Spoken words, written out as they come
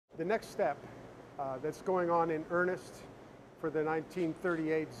The next step that's going on in earnest for the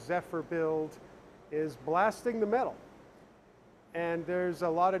 1938 Zephyr build is blasting the metal. And there's a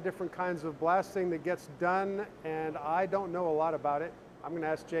lot of different kinds of blasting that gets done, and I don't know a lot about it. I'm going to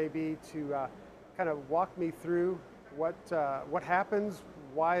ask JB to kind of walk me through what happens,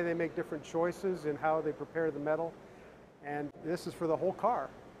 why they make different choices in how they prepare the metal. And this is for the whole car,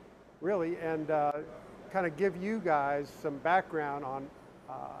 really, and kind of give you guys some background on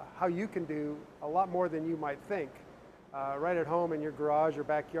how you can do a lot more than you might think. Right at home in your garage or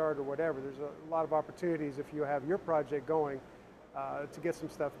backyard or whatever. There's a lot of opportunities if you have your project going to get some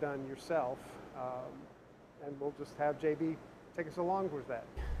stuff done yourself. And we'll just have JB take us along with that.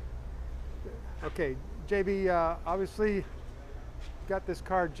 Okay, JB, obviously got this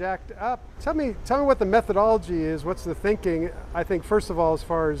car jacked up. Tell me what the methodology is. What's the thinking? I think first of all, as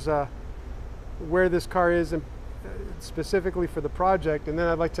far as where this car is and specifically for the project, and then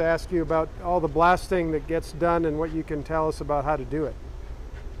I'd like to ask you about all the blasting that gets done and what you can tell us about how to do it.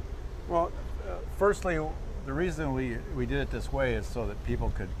 Well, firstly, the reason we did it this way is so that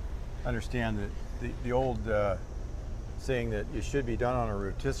people could understand that the old saying that it should be done on a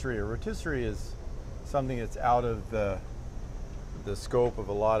rotisserie. A rotisserie is something that's out of the scope of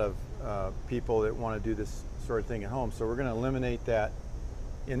a lot of people that want to do this sort of thing at home. So we're going to eliminate that.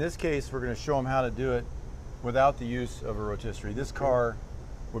 In this case, we're going to show them how to do it without the use of a rotisserie. This car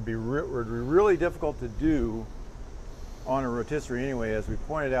would be really difficult to do on a rotisserie anyway. As we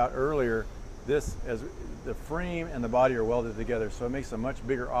pointed out earlier, the frame and the body are welded together, so it makes a much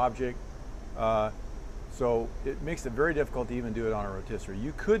bigger object. So it makes it very difficult to even do it on a rotisserie.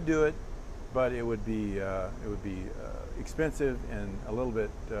 You could do it, but it would be expensive and a little bit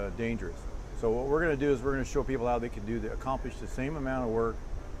dangerous. So what we're going to do is we're going to show people how they can accomplish the same amount of work,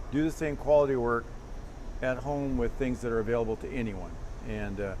 do the same quality work at home with things that are available to anyone.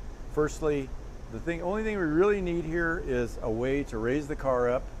 And firstly, only thing we really need here is a way to raise the car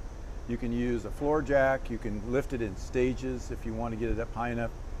up. You can use a floor jack, you can lift it in stages if you want to get it up high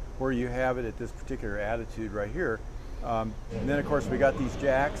enough where you have it at this particular attitude right here. And then of course we got these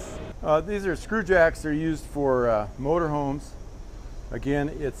jacks. These are screw jacks. They're used for motorhomes. Again,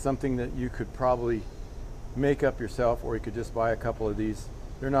 it's something that you could probably make up yourself, or you could just buy a couple of these.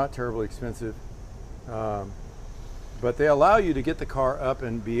 They're not terribly expensive. But they allow you to get the car up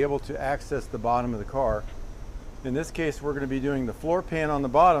and be able to access the bottom of the car. In this case, we're going to be doing the floor pan on the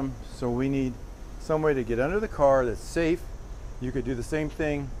bottom, so we need some way to get under the car that's safe. You could do the same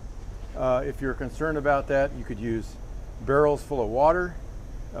thing. If you're concerned about that, you could use barrels full of water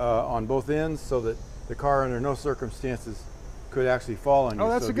on both ends so that the car under no circumstances could actually fall on you. Oh,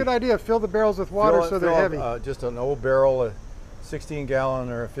 that's a good idea. Fill the barrels with water so they're heavy. Just an old barrel, a 16-gallon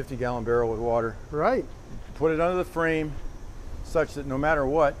or a 50-gallon barrel with water. Right. Put it under the frame such that no matter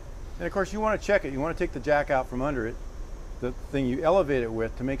what, and of course you want to check it. You want to take the jack out from under it, the thing you elevate it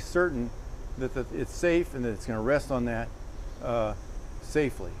with, to make certain that it's safe and that it's going to rest on that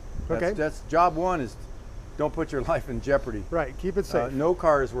safely. Okay. That's job one, is don't put your life in jeopardy. Right, keep it safe. No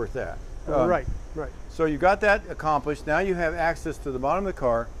car is worth that. Right. So you got that accomplished. Now you have access to the bottom of the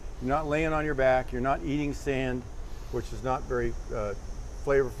car. You're not laying on your back. You're not eating sand, which is not very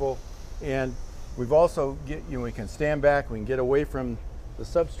flavorful. And we've also we can stand back. We can get away from the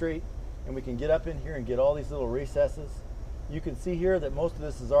substrate, and we can get up in here and get all these little recesses. You can see here that most of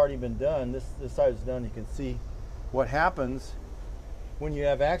this has already been done. This side is done. You can see what happens when you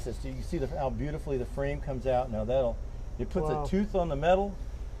have access. You can see how beautifully the frame comes out. Now it puts a tooth on the metal,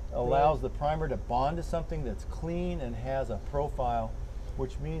 allows the primer to bond to something that's clean and has a profile,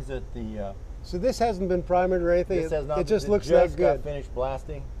 which means that so this hasn't been primered or anything? This has not. It just looks that good. Got finished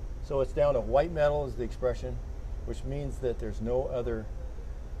blasting. So it's down to white metal is the expression, which means that there's no other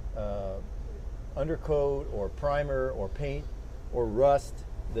undercoat or primer or paint or rust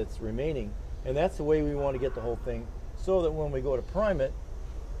that's remaining. And that's the way we want to get the whole thing, so that when we go to prime it,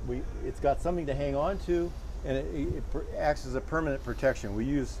 it's got something to hang on to, and it acts as a permanent protection. We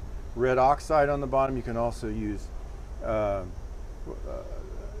use red oxide on the bottom. You can also use,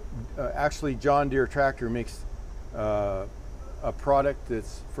 actually John Deere Tractor makes a product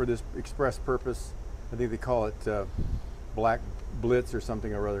that's for this express purpose. I think they call it Black Blitz or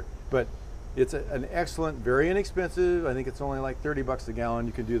something or other. But it's an excellent, very inexpensive. I think it's only like 30 bucks a gallon.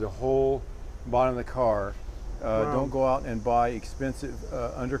 You can do the whole bottom of the car. Don't go out and buy expensive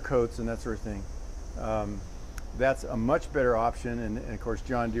undercoats and that sort of thing. That's a much better option, and of course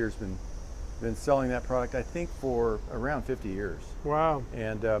John Deere's been selling that product, I think, for around 50 years. Wow.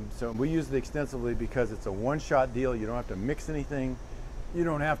 And so we use it extensively because it's a one-shot deal. You don't have to mix anything. You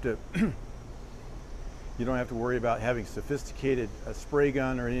don't have to You don't have to worry about having sophisticated spray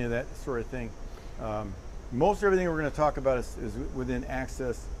gun or any of that sort of thing. Most everything we're going to talk about is within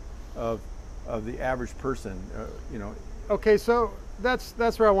access of the average person. You know. Okay, so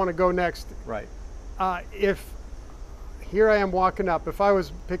that's where I want to go next. Right. If here I am walking up, if I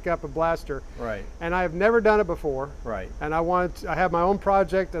was pick up a blaster, right, and I have never done it before, right, and I have my own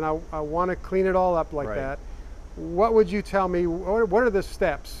project, and I want to clean it all up like right. that, what would you tell me? What are the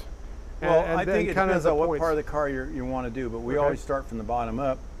steps? Well, I think it depends on what points. part of the car you want to do, but we always start from the bottom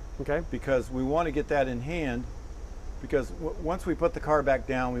up. Okay. Because we want to get that in hand, because once we put the car back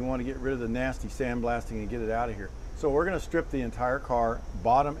down, we want to get rid of the nasty sandblasting and get it out of here. So we're going to strip the entire car,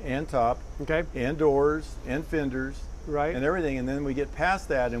 bottom and top, okay, and doors and fenders, right, and everything, and then we get past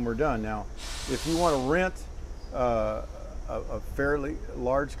that and we're done. Now, if you want to rent a fairly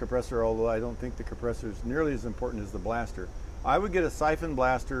large compressor, although I don't think the compressor is nearly as important as the blaster, I would get a siphon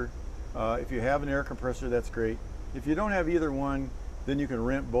blaster. If you have an air compressor, that's great. If you don't have either one, then you can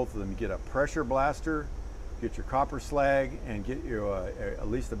rent both of them. You get a pressure blaster, get your copper slag, and get you at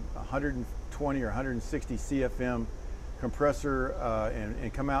least a 120 or 160 CFM compressor,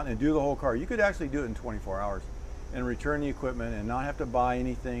 and come out and do the whole car. You could actually do it in 24 hours and return the equipment and not have to buy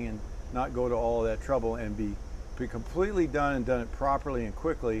anything and not go to all of that trouble and be completely done and done it properly and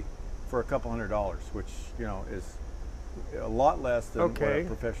quickly for a couple $100, which, you know, is a lot less than what a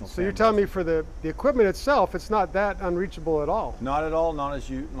professional. So you're telling me for the equipment itself, it's not that unreachable at all? Not at all. Not as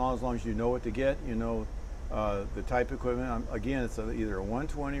long as you know what to get. You know the type of equipment. Again, it's either a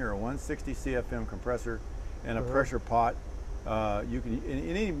 120 or a 160 CFM compressor and a pressure pot. You can in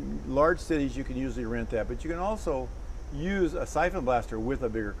any large cities you can usually rent that, but you can also use a siphon blaster with a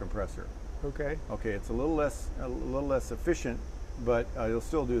bigger compressor. Okay. Okay, it's a little less efficient, but it'll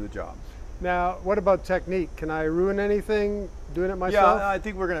still do the job. Now, what about technique? Can I ruin anything doing it myself? Yeah, I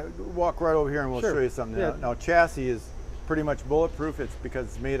think we're going to walk right over here and we'll show you something. Yeah. Now, chassis is pretty much bulletproof. It's because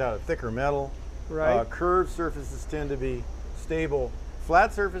it's made out of thicker metal. Right. Curved surfaces tend to be stable.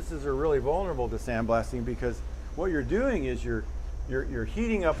 Flat surfaces are really vulnerable to sandblasting because what you're doing is you're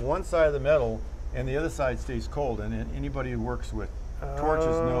heating up one side of the metal and the other side stays cold. And anybody who works with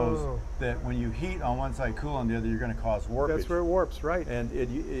torches knows that when you heat on one side, cool on the other, you're going to cause warpage. That's where it warps, right? And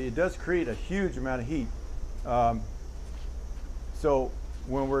it does create a huge amount of heat. So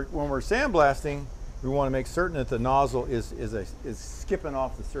when we're sandblasting, we want to make certain that the nozzle is skipping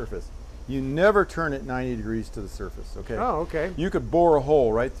off the surface. You never turn it 90 degrees to the surface. Okay. Oh, okay. You could bore a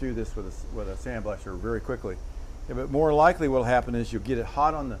hole right through this with a sandblaster very quickly. Yeah, but more likely, what'll happen is you'll get it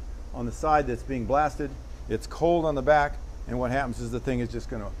hot on the side that's being blasted. It's cold on the back. And what happens is the thing is just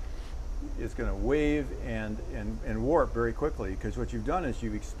going to wave and warp very quickly, because what you've done is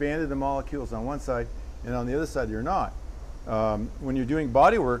you've expanded the molecules on one side, and on the other side you're not. When you're doing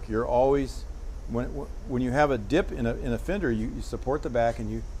body work, you're always when you have a dip in a fender, you support the back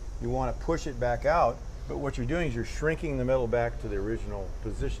and you want to push it back out. But what you're doing is you're shrinking the metal back to the original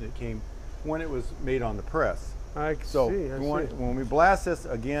position it came when it was made on the press. I see. When we blast this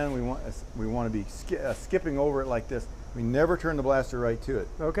again, we want to be skipping over it like this. We never turn the blaster right to it.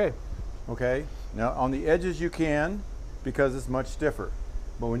 Okay. Okay. Now on the edges you can, because it's much stiffer.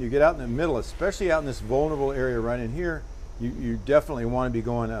 But when you get out in the middle, especially out in this vulnerable area right in here, you definitely want to be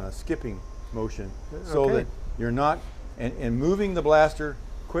going on a skipping motion, so that you're not and moving the blaster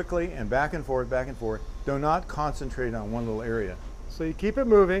quickly and back and forth, back and forth. Do not concentrate on one little area. So you keep it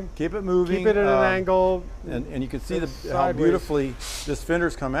moving. Keep it moving. Keep it at an angle. And you can see how beautifully this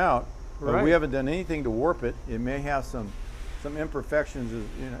fender's come out. Right. We haven't done anything to warp it. It may have some imperfections,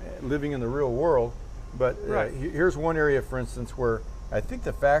 living in the real world. But here's one area, for instance, where I think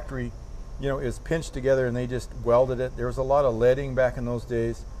the factory, is pinched together and they just welded it. There was a lot of leading back in those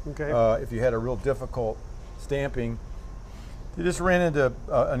days. Okay. If you had a real difficult stamping, they just ran into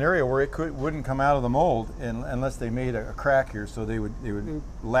an area where it wouldn't come out of the mold unless they made a crack here. So they would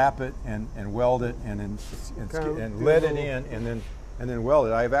lap it and weld it and lead it in and then weld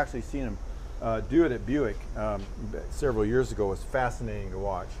it. I've actually seen them do it at Buick several years ago. It was fascinating to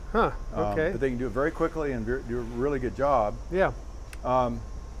watch. Huh. Okay. But they can do it very quickly and do a really good job. Yeah.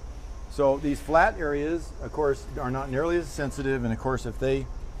 So these flat areas, of course, are not nearly as sensitive, and of course, if they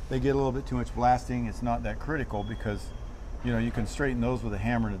get a little bit too much blasting, it's not that critical because you can straighten those with a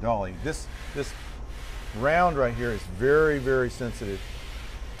hammer and a dolly. This round right here is very, very sensitive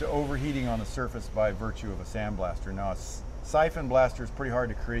to overheating on the surface by virtue of a sandblaster. Now, a siphon blaster is pretty hard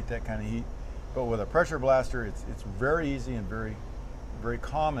to create that kind of heat, but with a pressure blaster, it's very easy and very, very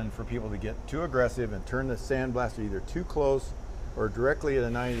common for people to get too aggressive and turn the sandblaster either too close or directly at a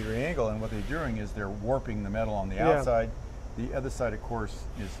 90-degree angle. And what they're doing is they're warping the metal on the outside, The other side, of course,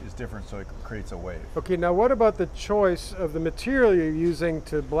 is different, so it creates a wave. Okay, now what about the choice of the material you're using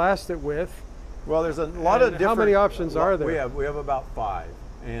to blast it with? Well, there's a lot of different... How many options are there? We have about 5.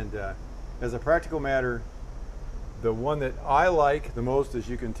 And as a practical matter, the one that I like the most, as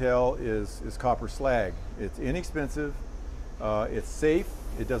you can tell, is copper slag. It's inexpensive, it's safe,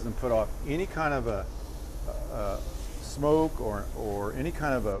 it doesn't put off any kind of a smoke or any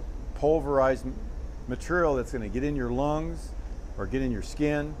kind of a pulverized material that's going to get in your lungs or get in your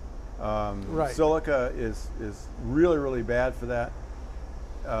skin. Right. Silica is really, really bad for that.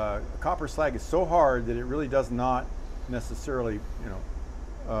 Copper slag is so hard that it really does not necessarily,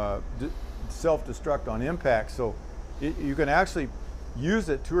 self-destruct on impact. So you can actually use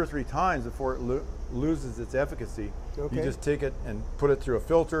it 2 or 3 times before it loses its efficacy. Okay. You just take it and put it through a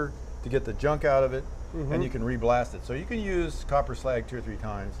filter to get the junk out of it, and you can reblast it. So you can use copper slag 2 or 3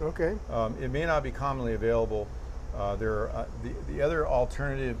 times. Okay. It may not be commonly available. The other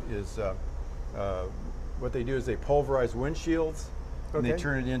alternative is what they do is they pulverize windshields, and they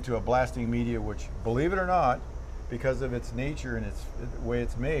turn it into a blasting media, which, believe it or not, because of its nature and the way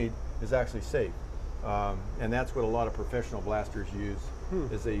it's made, is actually safe. And that's what a lot of professional blasters use,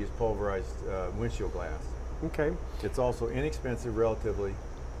 is they use pulverized windshield glass. Okay. It's also inexpensive relatively,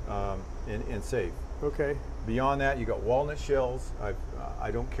 and safe. Okay. Beyond that, you got walnut shells.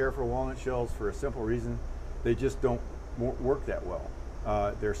 I don't care for walnut shells for a simple reason. They just don't work that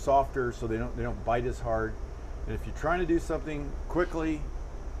well. They're softer, so they don't bite as hard. And if you're trying to do something quickly,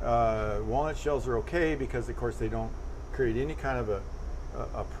 walnut shells are okay because, of course, they don't create any kind of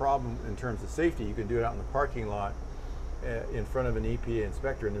a problem in terms of safety. You can do it out in the parking lot in front of an EPA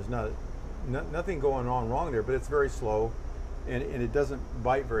inspector, and there's nothing going on wrong there, but it's very slow, and it doesn't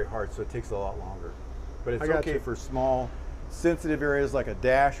bite very hard, so it takes a lot longer. But it's okay for small, sensitive areas like a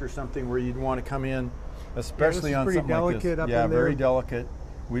dash or something where you'd want to come in, especially on something like this. Yeah, very delicate.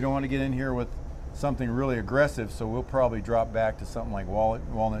 We don't want to get in here with something really aggressive, so we'll probably drop back to something like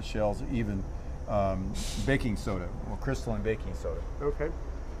walnut shells, even baking soda, or crystalline baking soda. Okay.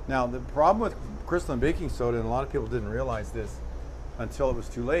 Now, the problem with crystalline baking soda, and a lot of people didn't realize this until it was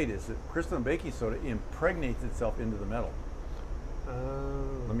too late, is that crystalline baking soda impregnates itself into the metal.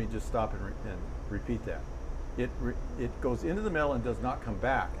 Let me just stop and repeat that. It goes into the metal and does not come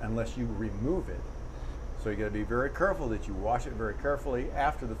back unless you remove it. So you got to be very careful that you wash it very carefully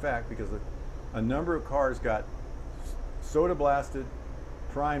after the fact, because a number of cars got soda blasted,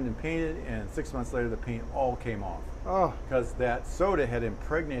 primed and painted, and 6 months later the paint all came off. Oh. Because that soda had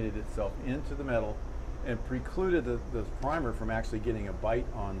impregnated itself into the metal and precluded the primer from actually getting a bite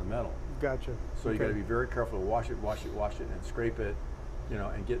on the metal. Gotcha. So you got to be very careful to wash it, and scrape it,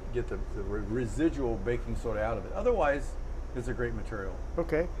 and get the residual baking soda out of it. Otherwise, it's a great material.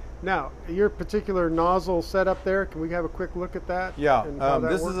 Okay. Now, your particular nozzle setup there, can we have a quick look at that? Yeah.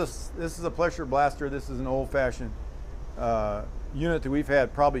 This is a pressure blaster. This is an old-fashioned unit that we've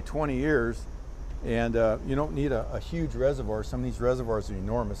had probably 20 years, and you don't need a huge reservoir. Some of these reservoirs are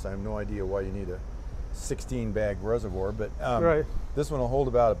enormous. I have no idea why you need a 16-bag reservoir, but this one will hold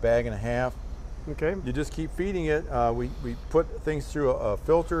about 1.5 bags. Okay. You just keep feeding it. We put things through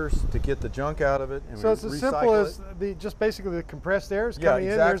filters to get the junk out of it, and so it's as simple as just basically the compressed air is coming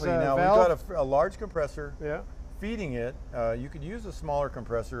in. Exactly. There's a now valve. we've got a large compressor. Yeah. Feeding it. You could use a smaller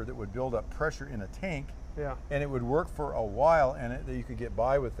compressor that would build up pressure in a tank. Yeah. And it would work for a while, and you could get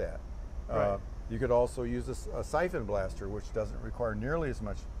by with that. Right. You could also use a siphon blaster, which doesn't require nearly as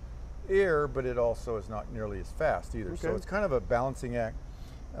much air, but it also is not nearly as fast either. Okay. So it's kind of a balancing act.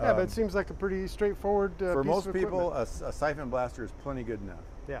 Yeah, but it seems like a pretty straightforward for piece most of people, a siphon blaster is plenty good enough.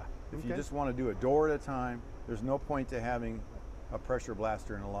 Yeah. If you just want to do a door at a time, there's no point to having a pressure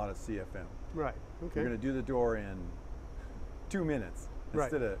blaster in a lot of CFM. Right. Okay. You're going to do the door in 2 minutes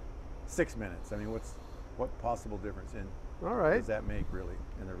instead of 6 minutes. I mean, what possible difference does that make really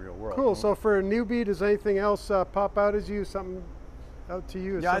in the real world? Cool. So for a newbie, does anything else pop out as you? Something out to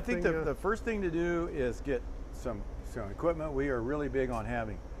you? Yeah, I think the first thing to do is get some equipment. We are really big on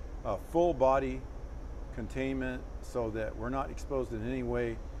having a full body containment so that we're not exposed in any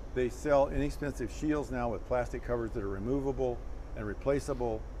way. They sell inexpensive shields now with plastic covers that are removable and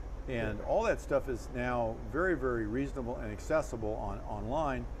replaceable, and all that stuff is now very, very reasonable and accessible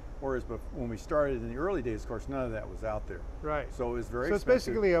online. Whereas when we started in the early days, of course, none of that was out there. Right. So it was very expensive. It's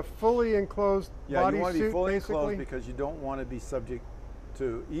basically a fully enclosed body suit. Yeah, you want to be fully enclosed because you don't want to be subject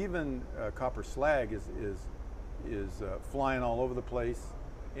to even copper slag is flying all over the place,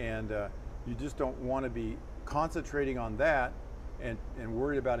 and you just don't want to be concentrating on that and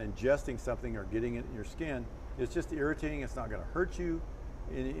worried about ingesting something or getting it in your skin. It's just irritating. It's not going to hurt you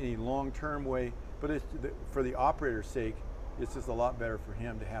in any long-term way, but it's for the operator's sake, it's just a lot better for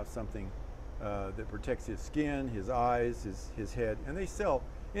him to have something that protects his skin, his eyes, his head. And they sell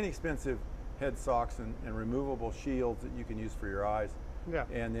inexpensive head socks and removable shields that you can use for your eyes. Yeah.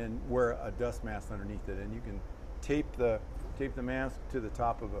 And then wear a dust mask underneath it, and you can tape the mask to the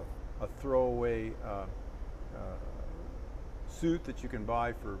top of a throwaway suit that you can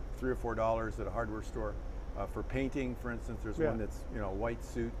buy for $3 or $4 at a hardware store. For painting, for instance, there's one that's a white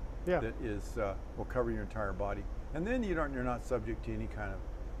suit that is will cover your entire body, and then you're not subject to any kind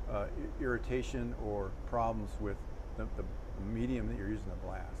of irritation or problems with the medium that you're using to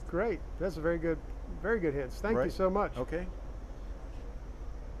blast. Great, that's a very good hints. Thank you so much. Okay.